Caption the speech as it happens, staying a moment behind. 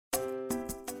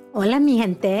Hola, mi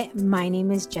gente. My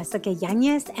name is Jessica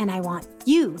Yanez, and I want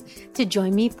you to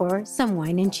join me for some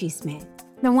Wine and Chisme.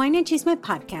 The Wine and Chisme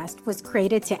podcast was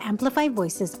created to amplify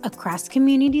voices across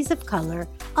communities of color,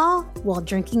 all while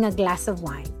drinking a glass of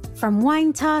wine. From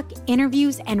wine talk,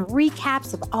 interviews, and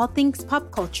recaps of all things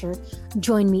pop culture,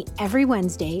 join me every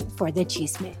Wednesday for the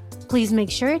Chisme. Please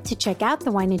make sure to check out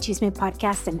the Wine and Chisme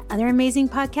podcast and other amazing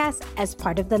podcasts as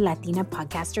part of the Latina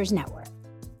Podcasters Network.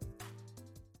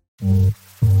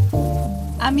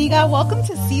 Amiga, welcome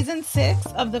to season 6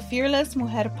 of the Fearless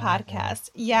Mujer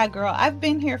podcast. Yeah, girl, I've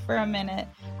been here for a minute.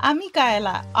 I'm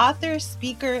Micaela, author,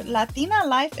 speaker, Latina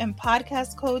life and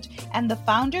podcast coach, and the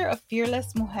founder of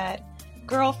Fearless Mujer.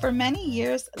 Girl, for many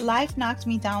years, life knocked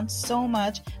me down so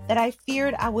much that I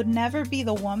feared I would never be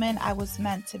the woman I was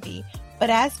meant to be. But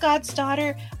as God's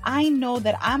daughter, I know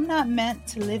that I'm not meant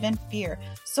to live in fear.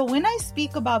 So when I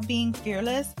speak about being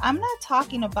fearless, I'm not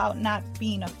talking about not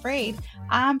being afraid.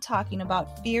 I'm talking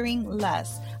about fearing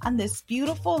less on this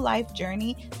beautiful life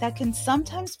journey that can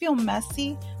sometimes feel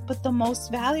messy. But the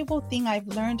most valuable thing I've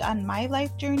learned on my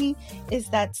life journey is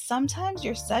that sometimes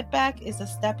your setback is a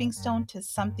stepping stone to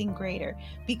something greater.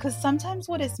 Because sometimes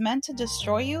what is meant to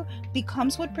destroy you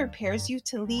becomes what prepares you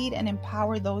to lead and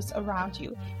empower those around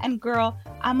you. And girl,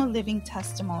 I'm a living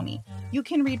testimony. You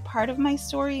can read part of my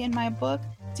story in my book,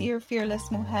 Dear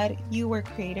Fearless Mujer, You Were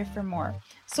Created for More.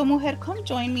 So Mujer, come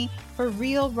join me for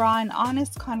real, raw, and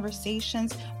honest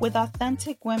conversations with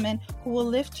authentic women who will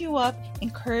lift you up,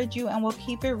 encourage you, and will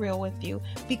keep it real with you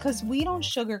because we don't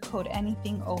sugarcoat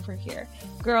anything over here.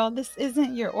 Girl, this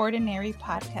isn't your ordinary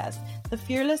podcast. The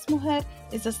Fearless Mujer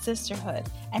is a sisterhood,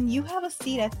 and you have a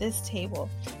seat at this table.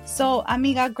 So,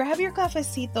 amiga, grab your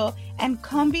cafecito and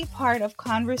come be part of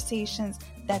conversations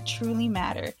that truly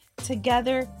matter.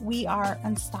 Together, we are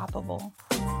unstoppable.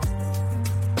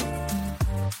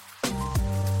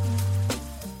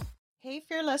 Hey,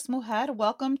 Fearless Mujer,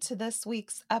 welcome to this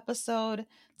week's episode.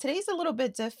 Today's a little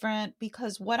bit different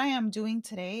because what I am doing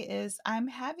today is I'm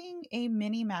having a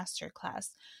mini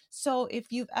masterclass. So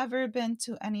if you've ever been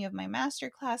to any of my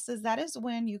masterclasses, that is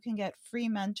when you can get free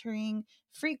mentoring,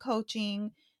 free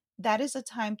coaching. That is a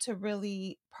time to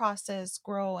really process,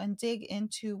 grow, and dig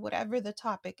into whatever the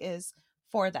topic is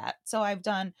for that. So I've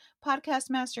done podcast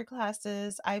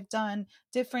masterclasses, I've done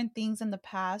different things in the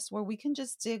past where we can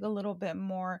just dig a little bit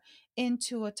more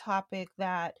into a topic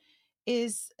that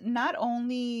is not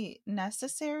only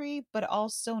necessary, but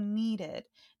also needed.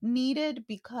 Needed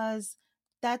because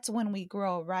that's when we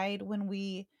grow, right? When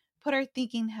we put our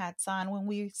thinking hats on, when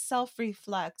we self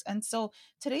reflect. And so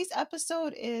today's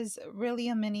episode is really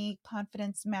a mini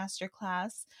confidence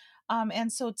masterclass.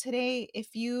 And so today,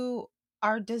 if you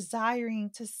are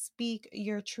desiring to speak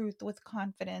your truth with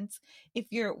confidence, if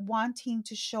you're wanting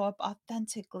to show up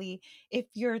authentically, if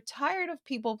you're tired of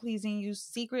people pleasing, you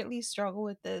secretly struggle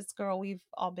with this, girl, we've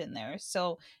all been there.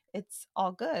 So it's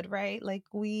all good, right? Like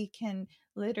we can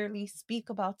literally speak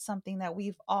about something that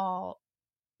we've all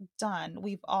done.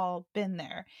 We've all been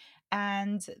there.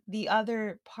 And the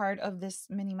other part of this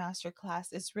mini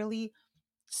masterclass is really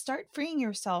start freeing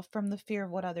yourself from the fear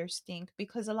of what others think,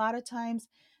 because a lot of times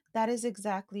that is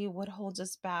exactly what holds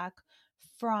us back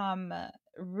from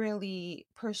really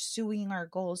pursuing our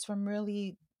goals, from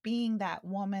really being that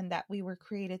woman that we were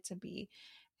created to be.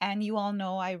 And you all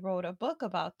know I wrote a book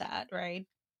about that, right?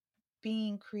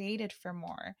 Being created for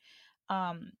more.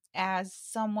 As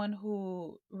someone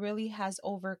who really has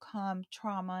overcome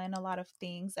trauma and a lot of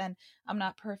things, and I'm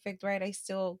not perfect, right? I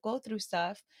still go through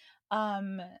stuff.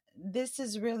 This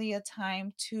is really a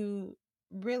time to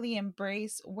really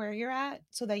embrace where you're at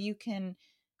so that you can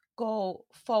go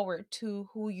forward to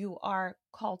who you are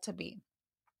called to be.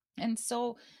 And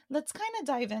so let's kind of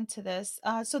dive into this.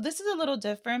 So this is a little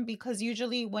different because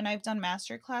usually when I've done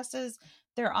master classes,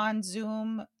 they're on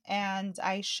Zoom and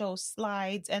I show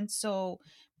slides. And so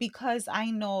because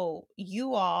I know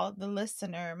you all, the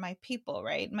listener, my people,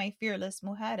 right? My fearless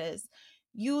mujeres,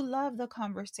 you love the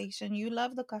conversation. You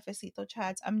love the cafecito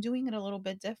chats. I'm doing it a little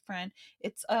bit different.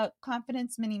 It's a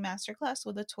confidence mini masterclass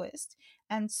with a twist.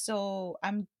 And so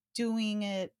I'm doing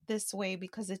it this way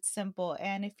because it's simple.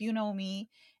 And if you know me,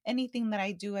 anything that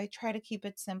I do, I try to keep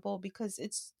it simple because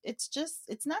it's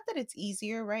not that it's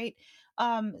easier, right?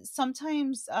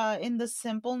 Sometimes in the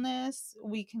simpleness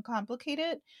we can complicate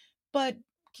it, but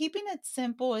keeping it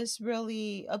simple is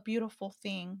really a beautiful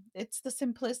thing. It's the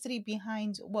simplicity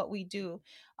behind what we do.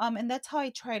 And that's how I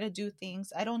try to do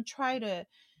things. I don't try to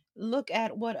look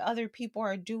at what other people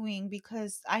are doing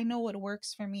because I know what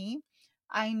works for me.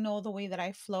 I know the way that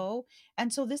I flow.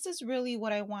 And so this is really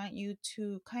what I want you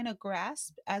to kind of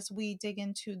grasp as we dig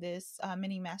into this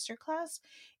mini masterclass,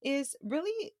 is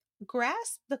really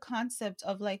grasp the concept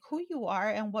of like who you are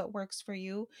and what works for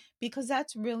you, because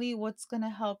that's really what's going to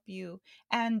help you.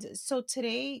 And so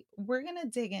today we're going to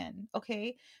dig in,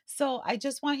 okay? So I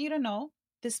just want you to know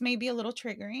this may be a little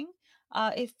triggering.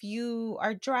 If you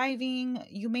are driving,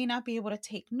 you may not be able to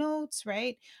take notes,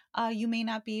 right? You may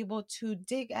not be able to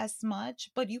dig as much,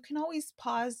 but you can always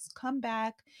pause, come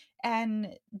back,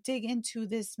 and dig into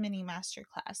this mini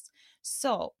masterclass.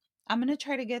 So I'm going to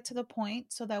try to get to the point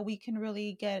so that we can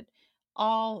really get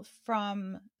all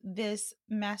from this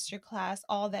masterclass,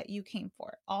 all that you came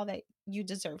for, all that you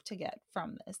deserve to get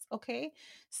from this. Okay.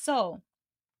 So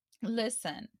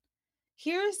listen,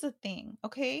 here's the thing.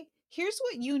 Okay. Here's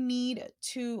what you need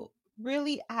to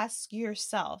really ask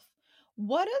yourself.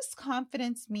 What does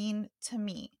confidence mean to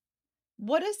me?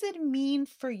 What does it mean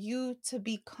for you to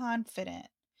be confident?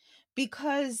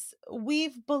 Because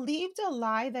we've believed a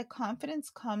lie that confidence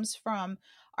comes from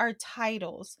our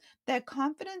titles, that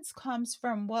confidence comes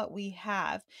from what we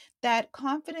have, that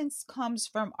confidence comes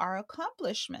from our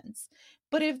accomplishments.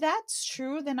 But if that's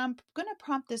true, then I'm going to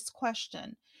prompt this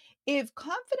question. If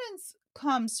confidence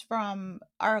comes from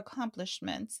our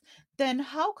accomplishments, then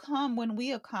how come when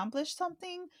we accomplish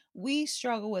something, we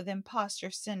struggle with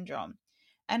imposter syndrome?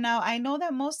 And now I know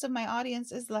that most of my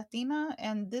audience is Latina,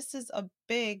 and this is a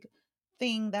big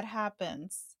thing that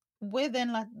happens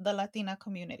within the Latina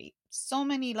community. So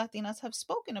many Latinas have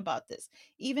spoken about this,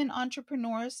 even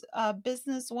entrepreneurs,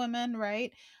 business women,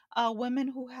 right? Women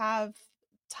who have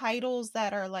titles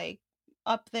that are like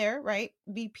up there, right?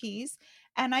 VPs.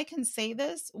 And I can say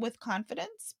this with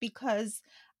confidence because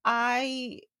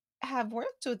I have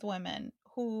worked with women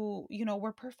who,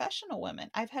 were professional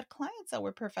women. I've had clients that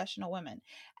were professional women,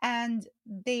 and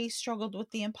they struggled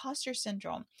with the imposter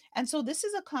syndrome. And so this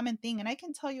is a common thing. And I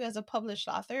can tell you as a published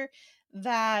author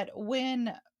that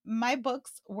when my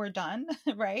books were done,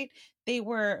 right, they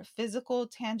were physical,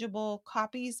 tangible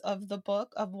copies of the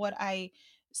book of what I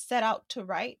set out to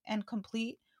write and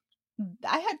complete.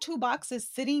 I had two boxes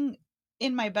sitting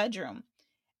in my bedroom.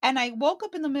 And I woke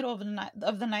up in the middle of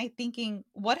the night thinking,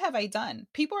 what have I done?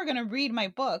 People are going to read my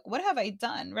book. What have I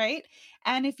done? Right.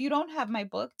 And if you don't have my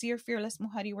book, Dear Fearless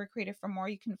Mujer, You Were Created for More,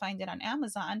 you can find it on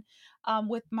Amazon.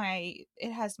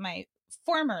 It has my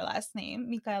former last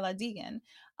name, Micaela Deegan.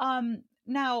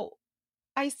 Now,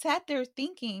 I sat there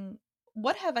thinking,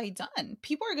 what have I done?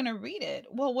 People are going to read it.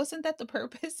 Well, wasn't that the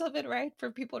purpose of it, right? For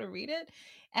people to read it.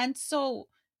 And so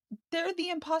there the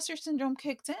imposter syndrome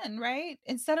kicked in, right?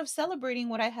 Instead of celebrating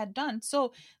what I had done.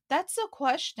 So that's the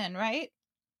question, right?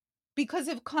 Because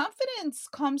if confidence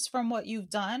comes from what you've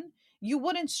done, you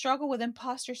wouldn't struggle with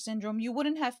imposter syndrome. You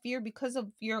wouldn't have fear because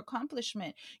of your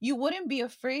accomplishment. You wouldn't be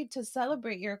afraid to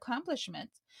celebrate your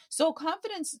accomplishments. So,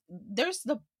 confidence, there's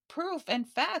the proof and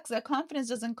facts that confidence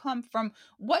doesn't come from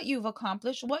what you've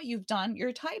accomplished, what you've done,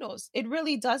 your titles. It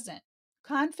really doesn't.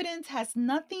 Confidence has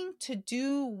nothing to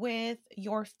do with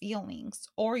your feelings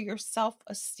or your self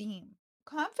esteem.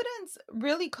 Confidence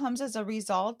really comes as a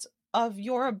result of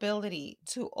your ability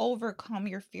to overcome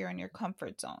your fear and your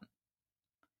comfort zone.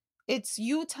 It's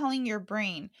you telling your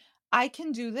brain, I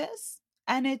can do this.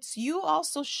 And it's you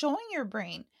also showing your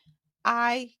brain,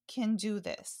 I can do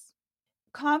this.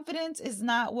 Confidence is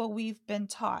not what we've been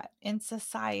taught in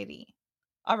society.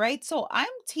 All right. So I'm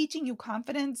teaching you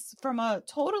confidence from a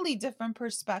totally different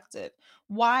perspective.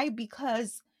 Why?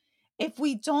 Because if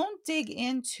we don't dig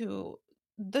into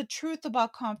the truth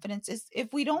about confidence, is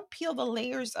if we don't peel the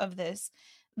layers of this,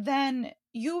 then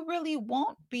you really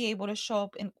won't be able to show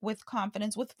up with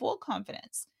confidence, with full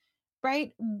confidence,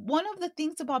 right? One of the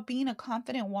things about being a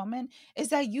confident woman is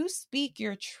that you speak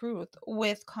your truth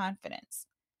with confidence.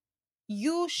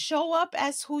 You show up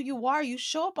as who you are. You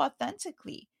show up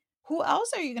authentically. Who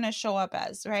else are you going to show up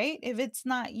as, right? If it's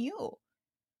not you,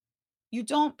 you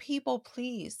don't people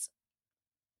please,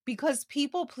 because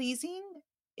people pleasing,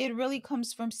 it really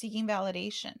comes from seeking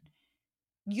validation.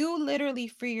 You literally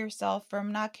free yourself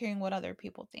from not caring what other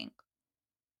people think,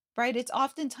 right? It's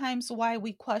oftentimes why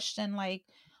we question, like,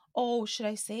 oh, should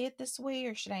I say it this way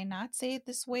or should I not say it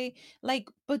this way? Like,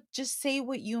 but just say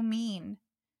what you mean.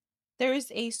 There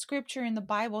is a scripture in the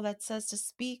Bible that says to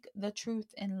speak the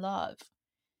truth in love.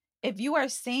 If you are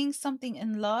saying something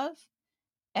in love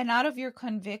and out of your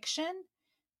conviction,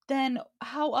 then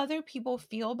how other people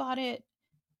feel about it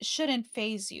shouldn't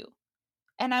phase you.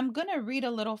 And I'm going to read a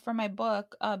little from my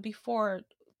book before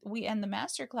we end the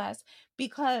masterclass,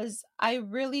 because I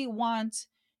really want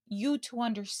you to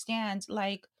understand,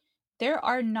 like, There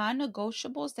are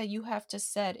non-negotiables that you have to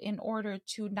set in order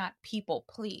to not people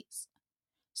please.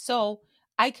 So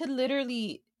I could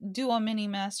literally do a mini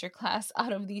masterclass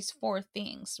out of these 4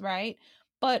 things, right?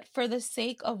 But for the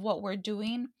sake of what we're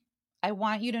doing, I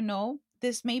want you to know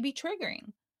this may be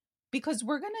triggering, because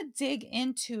we're going to dig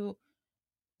into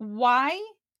why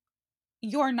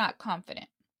you're not confident.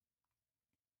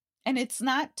 And it's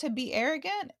not to be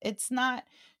arrogant. It's not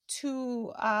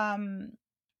to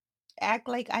act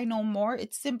like I know more.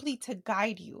 It's simply to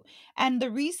guide you. And the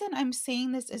reason I'm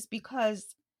saying this is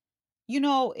because,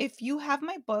 if you have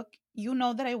my book, you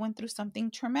know that I went through something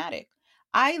traumatic.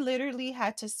 I literally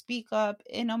had to speak up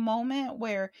in a moment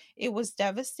where it was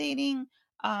devastating.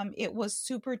 It was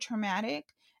super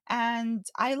traumatic. And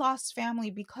I lost family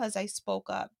because I spoke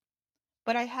up.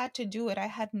 But I had to do it. I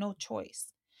had no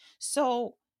choice.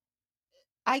 So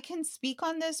I can speak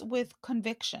on this with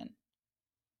conviction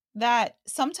that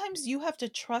sometimes you have to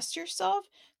trust yourself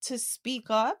to speak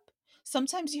up.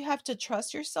 Sometimes you have to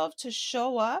trust yourself to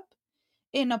show up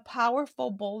in a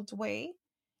powerful, bold way.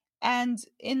 And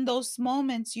in those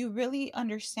moments, you really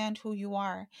understand who you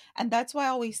are. And that's why I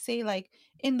always say, like,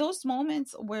 in those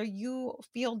moments where you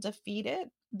feel defeated,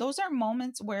 those are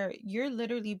moments where you're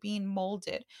literally being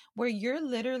molded, where you're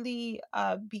literally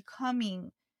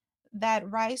becoming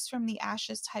that rise from the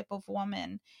ashes type of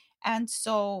woman. And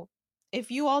so,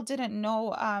 if you all didn't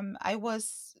know, I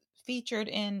was featured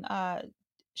in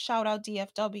Shout Out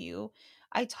DFW.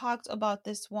 I talked about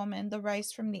this woman, the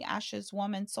rise from the ashes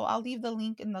woman. So I'll leave the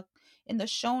link in the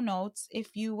show notes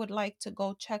if you would like to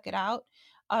go check it out,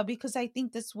 because I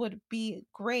think this would be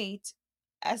great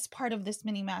as part of this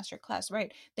mini masterclass,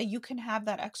 right? That you can have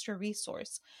that extra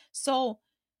resource. So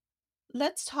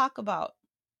let's talk about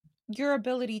your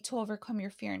ability to overcome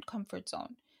your fear and comfort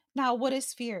zone. Now, what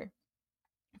is fear?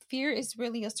 Fear is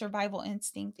really a survival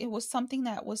instinct. It was something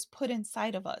that was put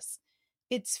inside of us.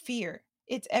 It's fear.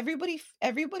 It's everybody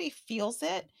feels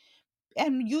it,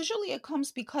 and usually it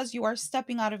comes because you are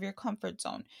stepping out of your comfort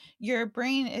zone. Your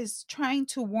brain is trying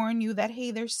to warn you that,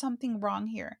 hey, there's something wrong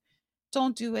here.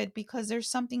 Don't do it because there's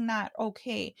something not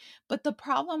okay. But the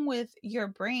problem with your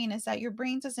brain is that your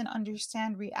brain doesn't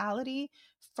understand reality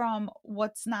from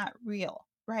what's not real,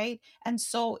 right? And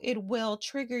so it will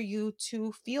trigger you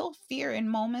to feel fear in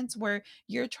moments where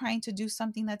you're trying to do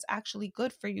something that's actually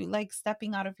good for you, like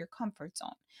stepping out of your comfort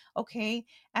zone. Okay.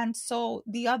 And so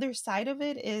the other side of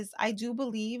it is, I do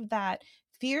believe that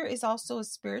fear is also a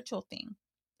spiritual thing.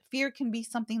 Fear can be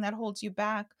something that holds you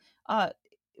back.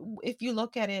 If you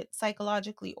look at it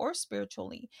psychologically or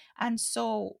spiritually. And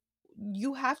so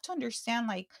you have to understand,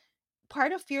 like,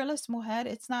 part of fearless mujer,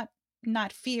 it's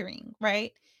not fearing,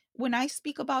 right? When I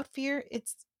speak about fear,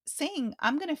 it's saying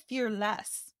I'm going to fear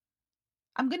less.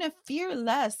 I'm going to fear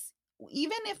less.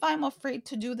 Even if I'm afraid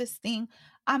to do this thing,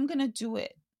 I'm going to do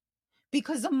it.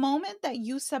 Because the moment that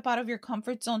you step out of your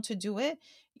comfort zone to do it,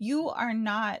 you are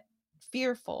not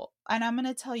fearful. And I'm going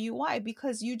to tell you why.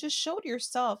 Because you just showed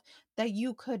yourself that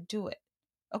you could do it.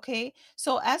 Okay.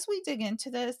 So as we dig into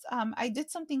this, I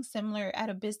did something similar at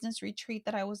a business retreat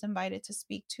that I was invited to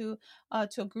speak to a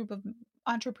group of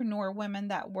entrepreneur women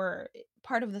that were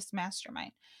part of this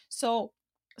mastermind. So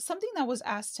something that was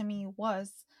asked to me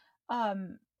was,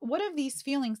 what if these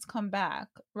feelings come back,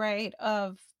 right?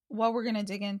 Of what we're going to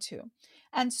dig into.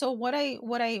 And so what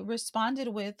I responded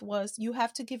with was, you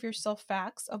have to give yourself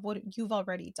facts of what you've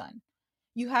already done.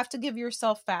 You have to give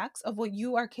yourself facts of what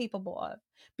you are capable of.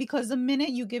 Because the minute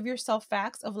you give yourself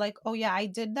facts of, like, oh yeah, I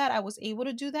did that, I was able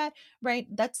to do that, right?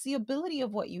 That's the ability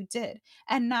of what you did.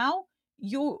 And now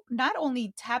you not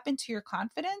only tap into your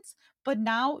confidence, but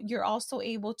now you're also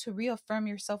able to reaffirm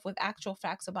yourself with actual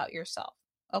facts about yourself.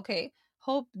 Okay.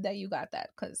 Hope that you got that.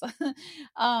 Because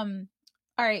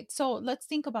all right, so let's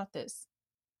think about this.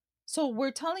 So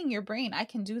we're telling your brain, I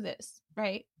can do this,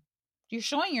 right? You're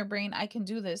showing your brain, I can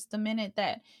do this, the minute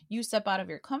that you step out of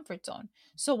your comfort zone.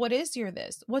 So what is your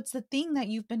this? What's the thing that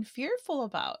you've been fearful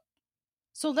about?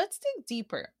 So let's dig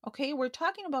deeper. Okay, we're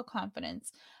talking about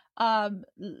confidence.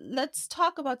 Let's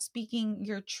talk about speaking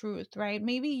your truth, right?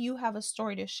 Maybe you have a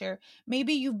story to share.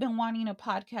 Maybe you've been wanting a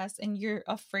podcast and you're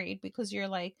afraid because you're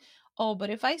like, oh, but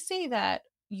if I say that,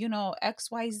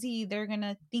 XYZ, they're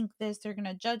gonna think this, they're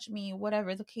gonna judge me,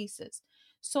 whatever the case is.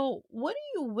 So what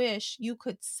do you wish you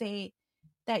could say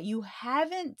that you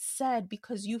haven't said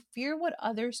because you fear what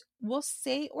others will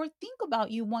say or think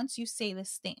about you once you say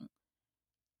this thing?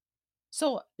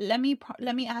 So let me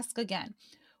ask again.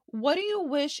 What do you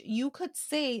wish you could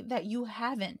say that you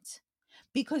haven't,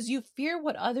 because you fear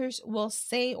what others will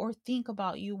say or think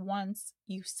about you once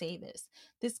you say this?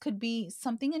 This could be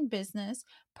something in business,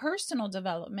 personal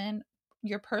development,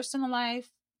 your personal life,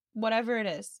 whatever it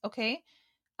is, okay?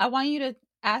 I want you to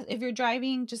ask, if you're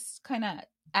driving, just kind of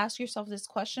ask yourself this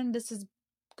question. This is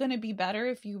going to be better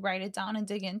if you write it down and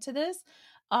dig into this.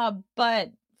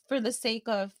 But for the sake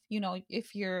of,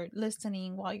 if you're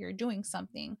listening while you're doing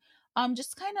something,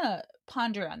 just kind of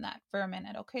ponder on that for a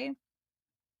minute, okay?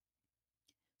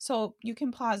 So you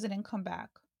can pause it and come back.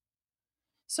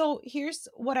 So here's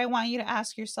what I want you to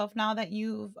ask yourself now that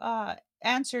you've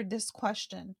answered this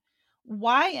question.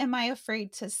 Why am I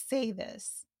afraid to say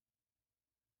this?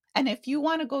 And if you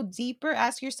want to go deeper,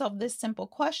 ask yourself this simple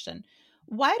question.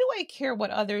 Why do I care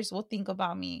what others will think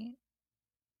about me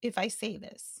if I say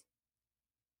this?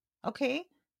 Okay?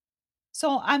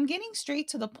 So I'm getting straight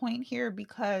to the point here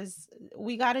because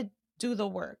we got to do the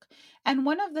work. And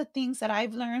one of the things that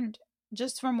I've learned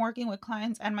just from working with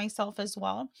clients and myself as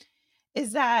well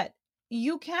is that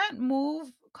you can't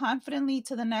move confidently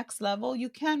to the next level. You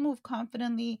can't move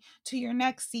confidently to your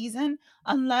next season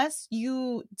unless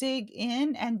you dig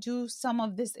in and do some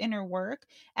of this inner work.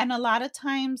 And a lot of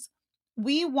times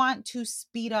we want to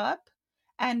speed up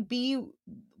and be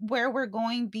where we're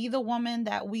going, be the woman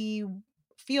that we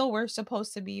feel we're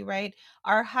supposed to be, right?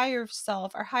 Our higher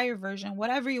self, our higher version,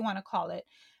 whatever you want to call it.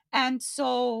 And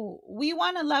so we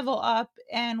want to level up,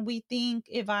 and we think,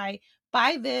 if I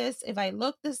buy this, if I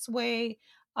look this way,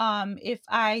 if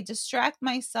I distract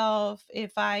myself,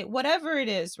 if I, whatever it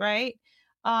is, right?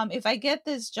 If I get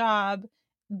this job,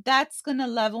 that's going to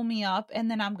level me up,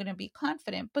 and then I'm going to be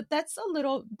confident. But that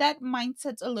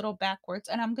mindset's a little backwards.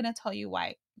 And I'm going to tell you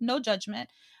why. No judgment.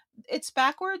 It's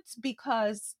backwards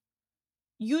because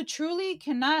you truly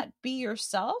cannot be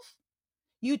yourself.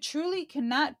 You truly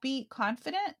cannot be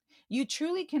confident. You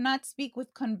truly cannot speak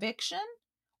with conviction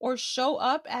or show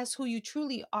up as who you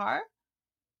truly are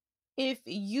if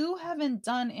you haven't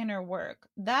done inner work.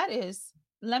 That is,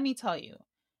 let me tell you,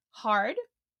 hard.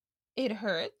 It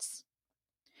hurts.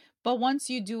 But once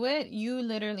you do it, you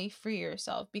literally free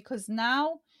yourself, because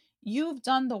now you've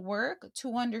done the work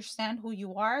to understand who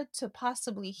you are, to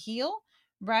possibly heal,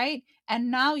 right? And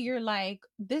now you're like,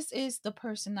 this is the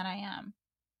person that I am.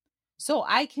 So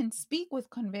I can speak with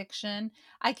conviction.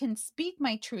 I can speak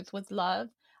my truth with love.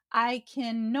 I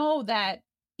can know that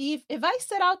if I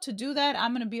set out to do that,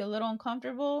 I'm going to be a little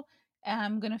uncomfortable.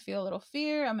 I'm going to feel a little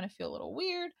fear. I'm going to feel a little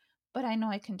weird, but I know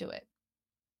I can do it.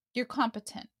 You're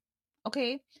competent.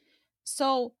 Okay?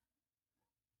 So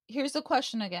here's the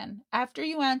question again. After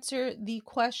you answer the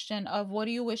question of what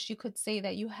do you wish you could say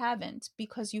that you haven't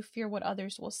because you fear what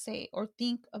others will say or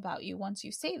think about you once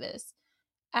you say this,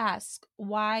 ask,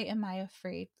 why am I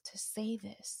afraid to say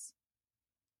this?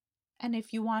 And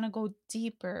if you want to go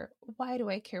deeper, why do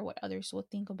I care what others will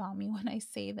think about me when I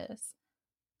say this?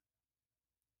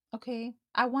 Okay?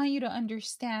 I want you to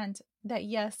understand that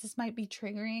yes, this might be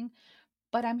triggering,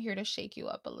 but I'm here to shake you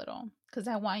up a little, because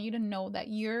I want you to know that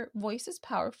your voice is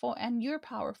powerful and you're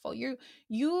powerful.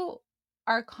 You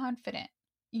are confident.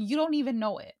 You don't even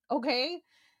know it, okay?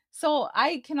 So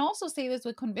I can also say this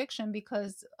with conviction,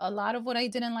 because a lot of what I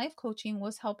did in life coaching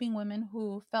was helping women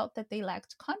who felt that they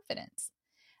lacked confidence.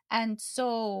 And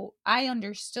so I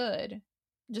understood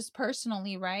just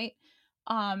personally, right?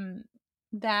 Um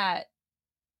that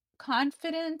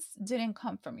confidence didn't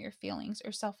come from your feelings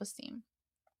or self-esteem.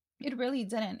 It really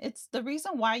didn't. It's the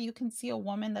reason why you can see a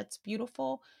woman that's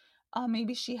beautiful.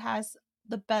 Maybe she has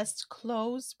the best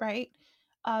clothes, right?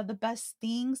 The best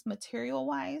things material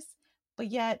wise,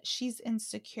 but yet she's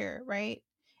insecure, right?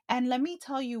 And let me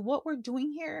tell you, what we're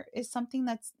doing here is something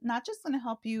that's not just going to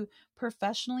help you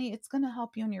professionally, it's going to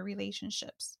help you in your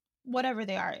relationships, whatever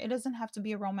they are. It doesn't have to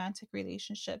be a romantic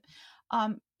relationship.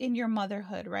 In your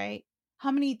motherhood, right?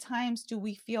 How many times do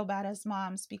we feel bad as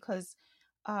moms because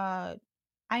uh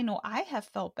I know I have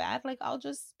felt bad. Like, I'll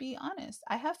just be honest.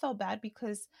 I have felt bad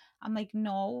because I'm like,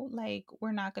 no, like,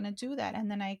 we're not going to do that.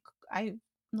 And then I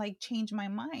like change my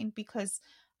mind because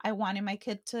I wanted my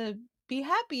kid to be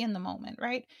happy in the moment.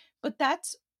 Right. But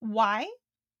that's why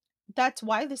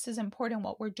this is important,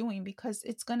 what we're doing, because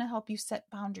it's going to help you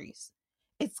set boundaries.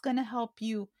 It's going to help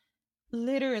you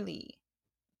literally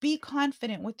be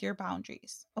confident with your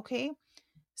boundaries. Okay.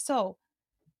 So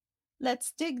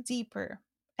let's dig deeper.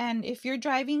 And if you're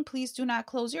driving, please do not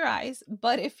close your eyes.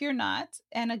 But if you're not,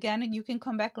 and again, you can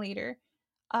come back later,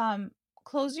 um,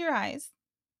 close your eyes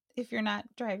if you're not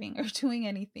driving or doing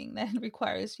anything that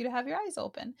requires you to have your eyes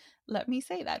open. Let me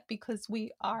say that because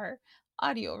we are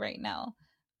audio right now.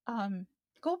 Um,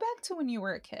 Go back to when you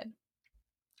were a kid.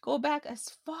 Go back as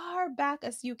far back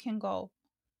as you can go.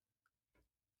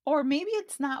 Or maybe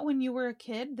it's not when you were a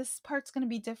kid. This part's going to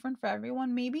be different for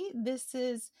everyone. Maybe this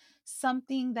is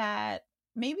something that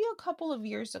maybe a couple of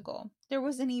years ago, there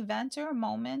was an event or a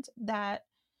moment that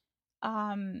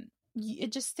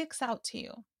it just sticks out to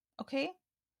you. Okay?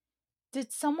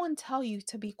 Did someone tell you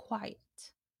to be quiet?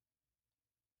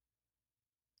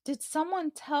 Did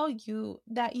someone tell you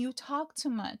that you talk too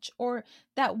much, or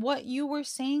that what you were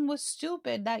saying was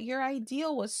stupid, that your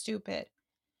ideal was stupid?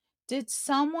 Did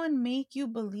someone make you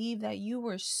believe that you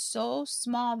were so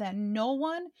small that no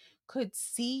one could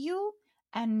see you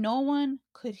and no one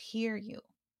could hear you?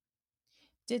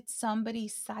 Did somebody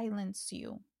silence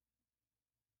you?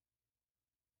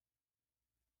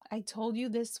 I told you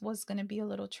this was going to be a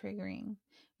little triggering.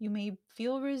 You may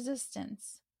feel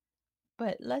resistance,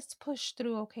 but let's push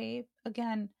through, okay?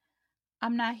 Again,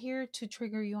 I'm not here to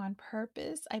trigger you on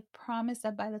purpose. I promise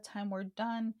that by the time we're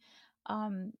done,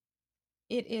 um,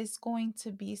 it is going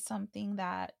to be something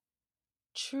that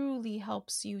truly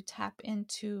helps you tap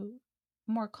into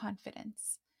more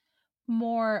confidence,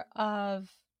 more of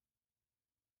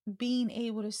being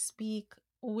able to speak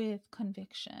with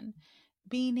conviction,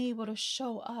 being able to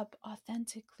show up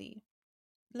authentically.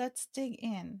 Let's dig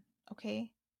in,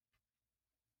 okay?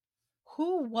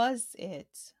 Who was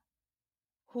it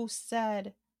who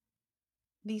said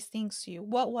these things to you?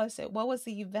 What was it? What was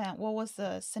the event? What was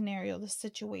the scenario, the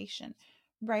situation?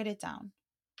 Write it down.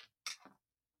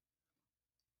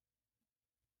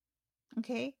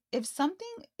 Okay? If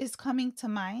something is coming to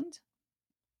mind,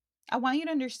 I want you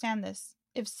to understand this.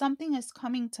 If something is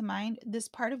coming to mind, this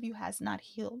part of you has not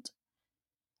healed.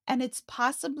 And it's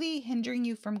possibly hindering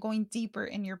you from going deeper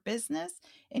in your business,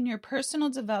 in your personal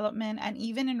development, and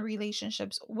even in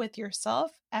relationships with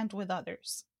yourself and with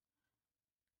others.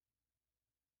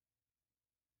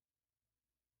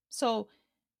 So,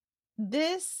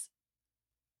 this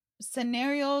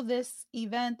scenario, this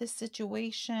event, this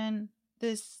situation,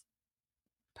 this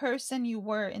person you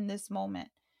were in this moment,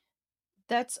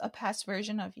 that's a past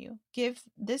version of you. Give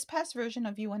this past version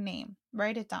of you a name.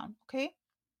 Write it down, okay?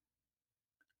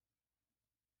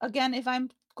 Again, if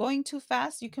I'm going too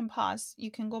fast, you can pause.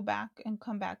 You can go back and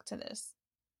come back to this.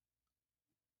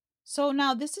 So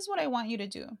now this is what I want you to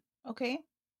do, okay?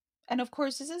 And of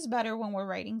course, this is better when we're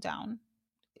writing down.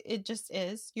 It just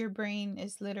is. Your brain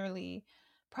is literally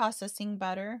processing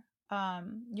better.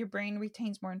 Your brain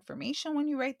retains more information when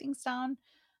you write things down.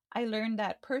 I learned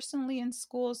that personally in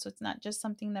school, so it's not just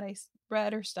something that I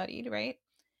read or studied, right?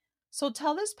 So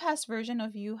tell this past version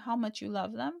of you how much you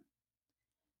love them.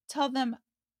 Tell them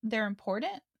they're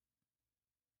important.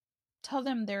 Tell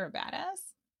them they're a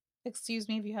badass. Excuse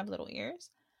me if you have little ears.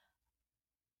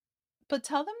 But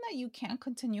tell them that you can't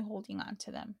continue holding on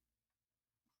to them.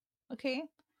 Okay?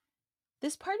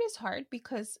 This part is hard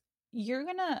because you're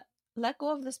going to let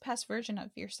go of this past version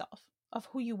of yourself, of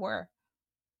who you were.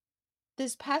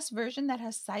 This past version that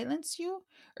has silenced you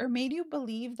or made you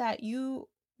believe that you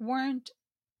weren't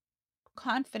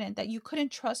confident, that you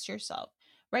couldn't trust yourself,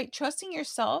 right? Trusting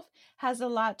yourself has a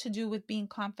lot to do with being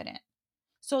confident.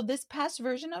 So this past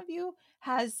version of you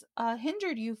has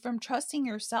hindered you from trusting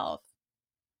yourself.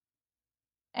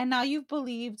 And now you've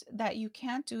believed that you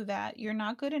can't do that. You're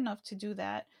not good enough to do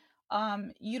that.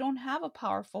 You don't have a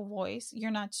powerful voice.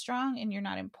 You're not strong and you're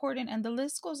not important. And the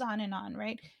list goes on,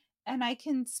 right? And I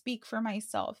can speak for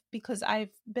myself because I've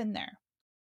been there.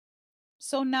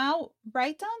 So now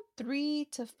write down 3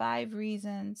 to 5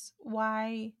 reasons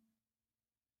why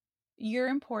you're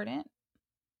important,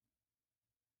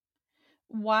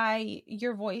 why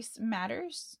your voice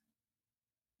matters,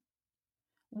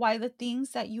 why the things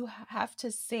that you have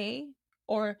to say,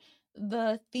 or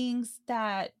the things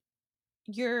that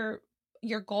your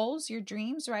goals, your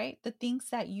dreams, right? The things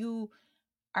that you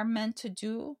are meant to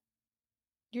do,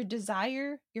 your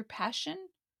desire, your passion,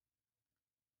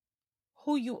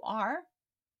 who you are,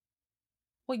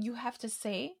 what you have to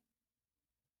say.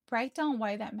 Write down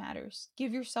why that matters.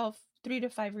 Give yourself 3 to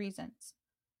 5 reasons.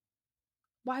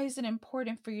 Why is it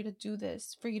important for you to do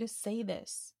this, for you to say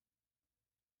this?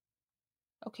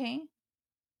 Okay?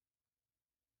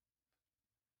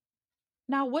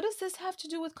 Now, what does this have to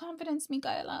do with confidence,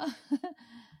 Michaela?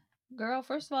 Girl,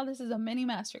 first of all, this is a mini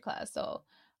masterclass. So,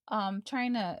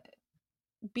 trying to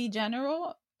be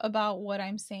general about what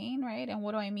I'm saying, right? And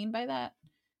what do I mean by that?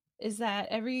 Is that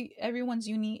everyone's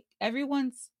unique.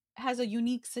 Everyone's has a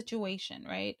unique situation,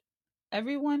 right?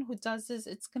 Everyone who does this,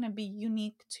 it's going to be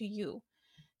unique to you.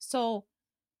 So,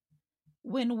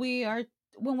 when we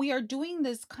are doing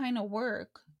this kind of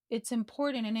work, it's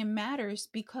important and it matters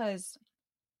because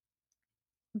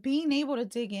being able to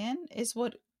dig in is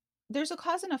what there's a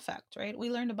cause and effect, right? We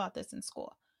learned about this in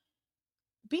school.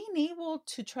 Being able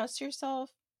to trust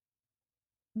yourself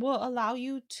will allow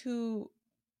you to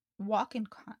walk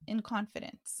in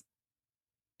confidence.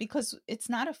 because it's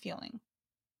not a feeling,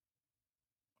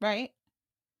 right?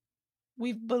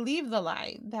 We've believed the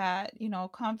lie that,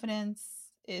 confidence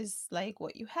is like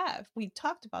what you have. We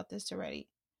talked about this already.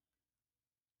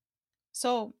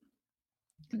 So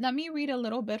let me read a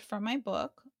little bit from my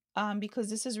book,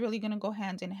 because this is really going to go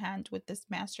hand in hand with this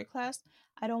masterclass.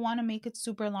 I don't want to make it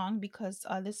super long because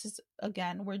this is,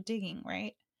 again, we're digging,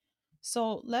 right?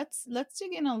 So let's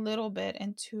dig in a little bit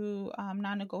into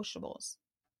non-negotiables.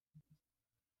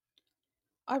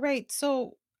 All right,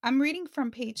 so I'm reading from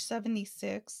page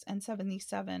 76 and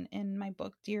 77 in my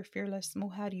book, Dear Fearless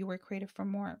Mujer, You Were Created for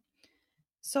More.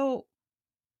 So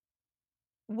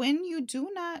when you do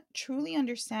not truly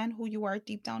understand who you are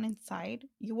deep down inside,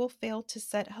 you will fail to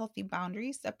set healthy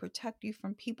boundaries that protect you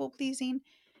from people pleasing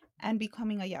and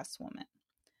becoming a yes woman.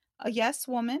 A yes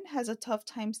woman has a tough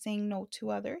time saying no to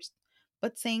others,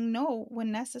 but saying no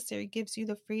when necessary gives you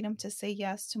the freedom to say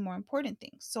yes to more important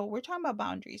things. So we're talking about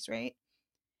boundaries, right?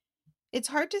 It's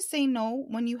hard to say no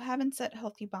when you haven't set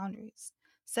healthy boundaries.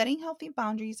 Setting healthy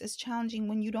boundaries is challenging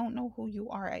when you don't know who you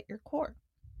are at your core.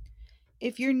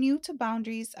 If you're new to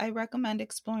boundaries, I recommend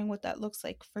exploring what that looks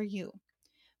like for you.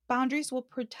 Boundaries will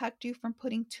protect you from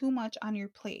putting too much on your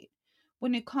plate.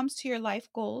 When it comes to your life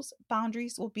goals,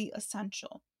 boundaries will be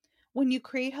essential. When you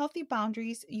create healthy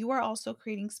boundaries, you are also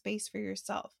creating space for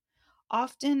yourself.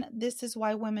 Often, this is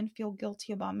why women feel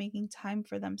guilty about making time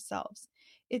for themselves.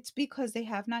 It's because they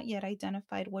have not yet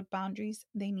identified what boundaries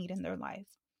they need in their life.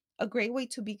 A great way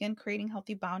to begin creating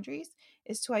healthy boundaries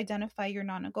is to identify your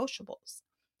non negotiables.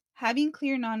 Having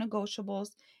clear non negotiables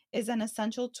is an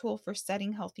essential tool for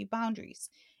setting healthy boundaries.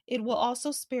 It will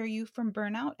also spare you from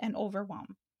burnout and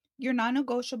overwhelm. Your non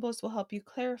negotiables will help you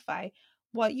clarify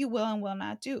what you will and will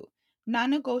not do.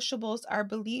 Non negotiables are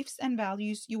beliefs and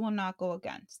values you will not go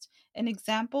against. An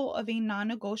example of a non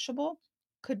negotiable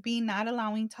could be not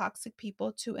allowing toxic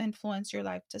people to influence your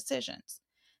life decisions.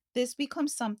 This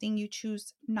becomes something you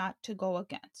choose not to go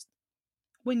against.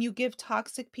 When you give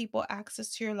toxic people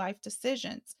access to your life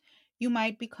decisions, you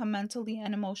might become mentally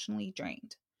and emotionally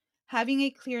drained. Having a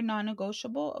clear non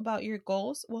negotiable about your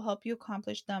goals will help you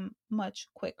accomplish them much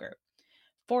quicker.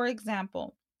 For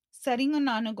example, setting a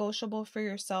non negotiable for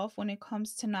yourself when it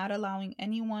comes to not allowing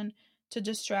anyone to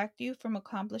distract you from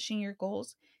accomplishing your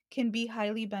goals can be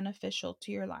highly beneficial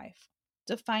to your life.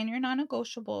 Define your non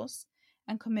negotiables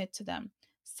and commit to them.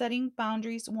 Setting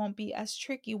boundaries won't be as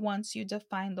tricky once you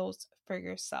define those for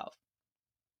yourself.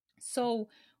 So,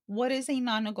 what is a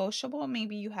non negotiable?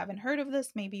 Maybe you haven't heard of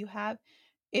this, maybe you have.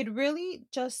 It really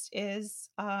just is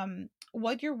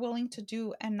what you're willing to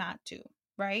do and not do,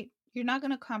 right? You're not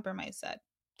going to compromise that.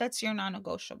 That's your non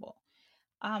negotiable.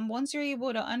 Once you're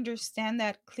able to understand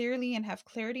that clearly and have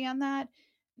clarity on that,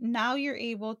 now you're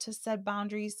able to set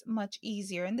boundaries much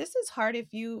easier. And this is hard if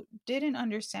you didn't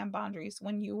understand boundaries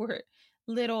when you were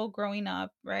little growing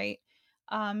up, right?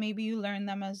 Maybe you learned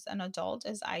them as an adult,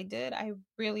 as I did. I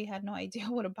really had no idea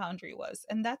what a boundary was.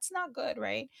 And that's not good,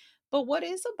 right? But what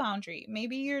is a boundary?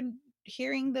 Maybe you're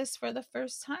hearing this for the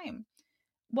first time.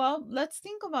 Well, let's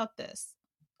think about this.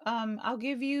 I'll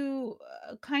give you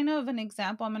kind of an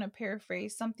example. I'm going to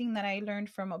paraphrase something that I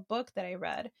learned from a book that I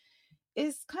read.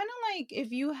 Is kind of like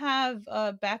if you have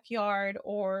a backyard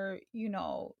or,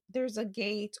 there's a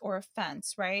gate or a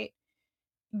fence, right?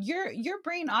 Your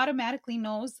brain automatically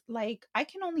knows, like, I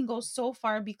can only go so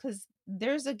far because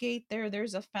there's a gate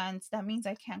there's a fence, that means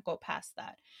I can't go past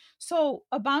that. So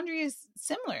a boundary is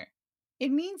similar.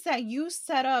 It means that you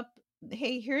set up,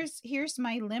 hey, here's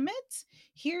my limit.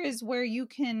 Here is where you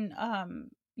can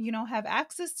have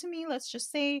access to me, let's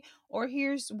just say, or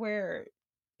here's where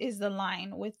is the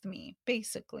line with me,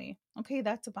 basically. Okay,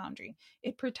 that's a boundary.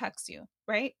 It protects you,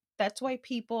 right? That's why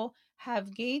people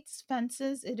have gates,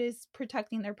 fences. It is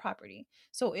protecting their property.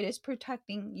 So it is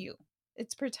protecting you.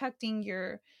 It's protecting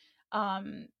your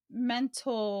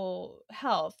mental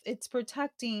health. It's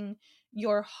protecting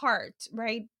your heart,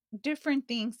 right? Different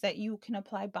things that you can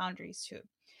apply boundaries to.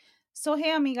 So,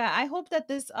 hey, amiga, I hope that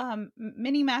this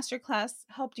mini masterclass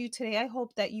helped you today. I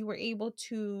hope that you were able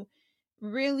to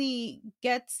really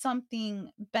get something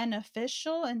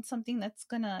beneficial and something that's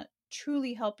going to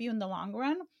truly help you in the long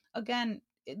run. Again,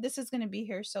 this is going to be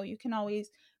here, so you can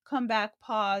always come back,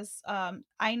 pause.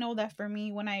 I know that for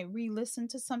me, when I re listen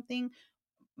to something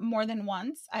more than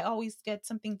once, I always get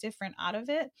something different out of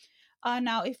it.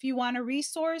 Now, if you want a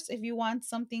resource, if you want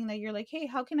something that you're like, hey,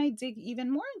 how can I dig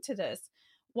even more into this?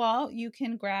 Well, you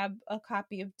can grab a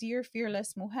copy of Dear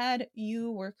Fearless Mujer,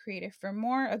 You Were Created for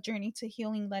More, A Journey to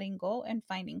Healing, Letting Go, and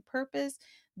Finding Purpose.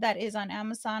 That is on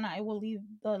Amazon. I will leave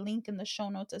the link in the show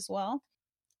notes as well.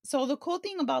 So the cool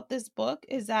thing about this book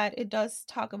is that it does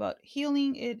talk about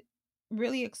healing. It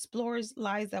really explores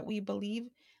lies that we believe.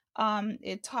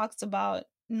 It talks about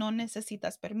no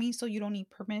necesitas permiso. You don't need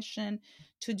permission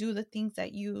to do the things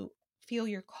that you feel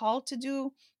you're called to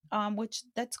do, which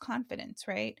that's confidence,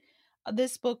 right?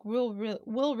 This book will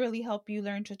really help you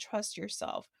learn to trust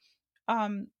yourself.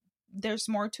 um there's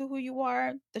more to who you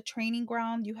are, the training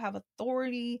ground, you have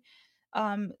authority.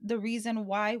 The reason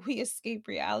why we escape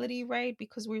reality, right?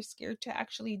 Because we're scared to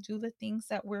actually do the things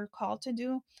that we're called to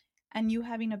do, and you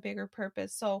having a bigger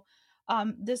purpose. So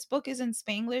this book is in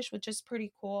Spanglish, which is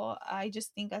pretty cool. I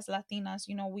just think as Latinas,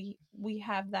 we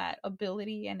have that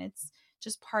ability, and it's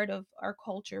just part of our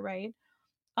culture, right?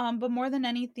 But more than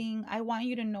anything, I want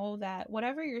you to know that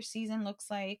whatever your season looks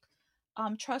like,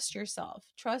 trust yourself.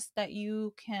 Trust that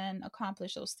you can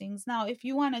accomplish those things. Now, if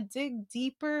you want to dig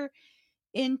deeper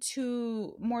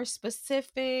into more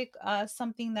specific,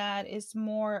 something that is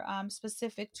more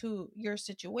specific to your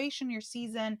situation, your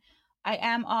season, I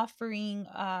am offering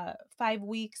 5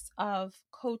 weeks of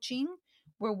coaching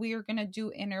where we are going to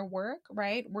do inner work,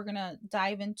 right? We're going to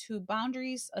dive into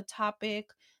boundaries, a topic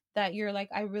that you're like,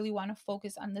 I really want to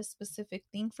focus on this specific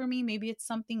thing for me. Maybe it's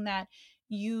something that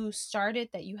you started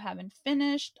that you haven't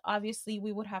finished. Obviously,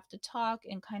 we would have to talk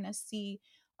and kind of see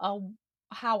uh,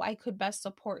 how I could best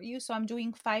support you. So I'm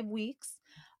doing 5 weeks.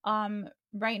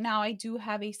 Right now I do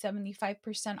have a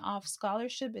 75% off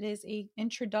scholarship. It is a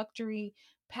introductory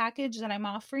package that I'm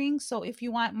offering. So if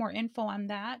you want more info on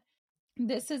that,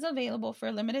 this is available for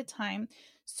a limited time.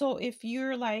 So if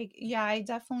you're like, yeah, I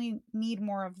definitely need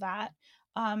more of that,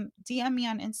 DM me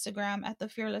on Instagram at the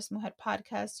Fearless Mujer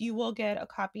Podcast. You will get a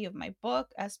copy of my book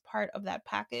as part of that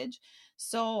package.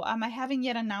 So I haven't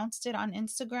yet announced it on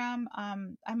Instagram.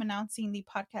 I'm announcing the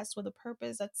podcast with a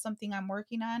purpose. That's something I'm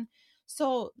working on.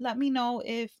 So let me know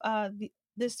if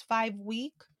this 5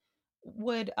 week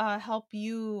would help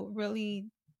you really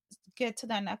get to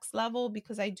that next level,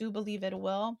 because I do believe it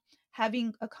will.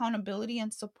 Having accountability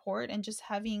and support and just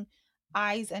having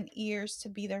eyes and ears to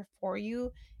be there for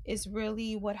you is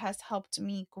really what has helped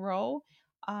me grow,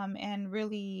 and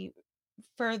really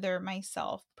further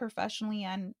myself professionally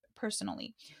and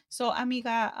personally. So,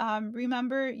 amiga,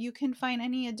 remember, you can find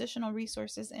any additional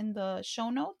resources in the show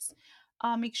notes.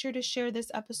 Make sure to share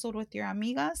this episode with your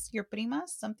amigas, your primas.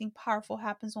 Something powerful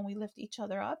happens when we lift each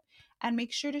other up. And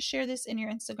make sure to share this in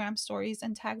your Instagram stories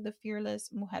and tag the Fearless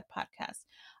Mujer Podcast.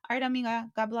 All right, amiga,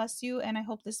 God bless you. And I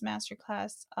hope this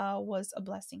masterclass was a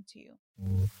blessing to you.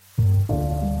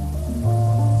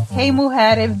 Hey,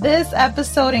 Mujer, if this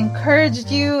episode encouraged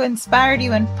you, inspired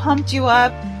you, and pumped you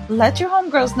up, let your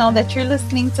homegirls know that you're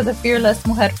listening to the Fearless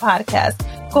Mujer Podcast.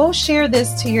 Go share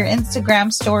this to your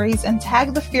Instagram stories and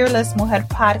tag the Fearless Mujer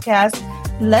Podcast.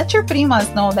 Let your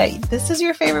primas know that this is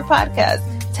your favorite podcast.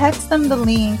 Text them the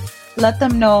link. Let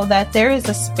them know that there is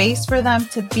a space for them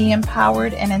to be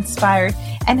empowered and inspired.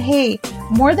 And hey,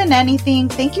 more than anything,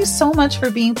 thank you so much for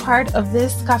being part of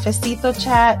this cafecito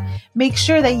chat. Make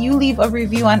sure that you leave a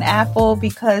review on Apple,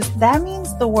 because that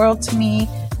means the world to me,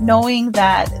 knowing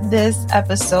that this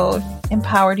episode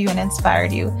empowered you and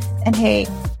inspired you. And hey,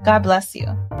 God bless you.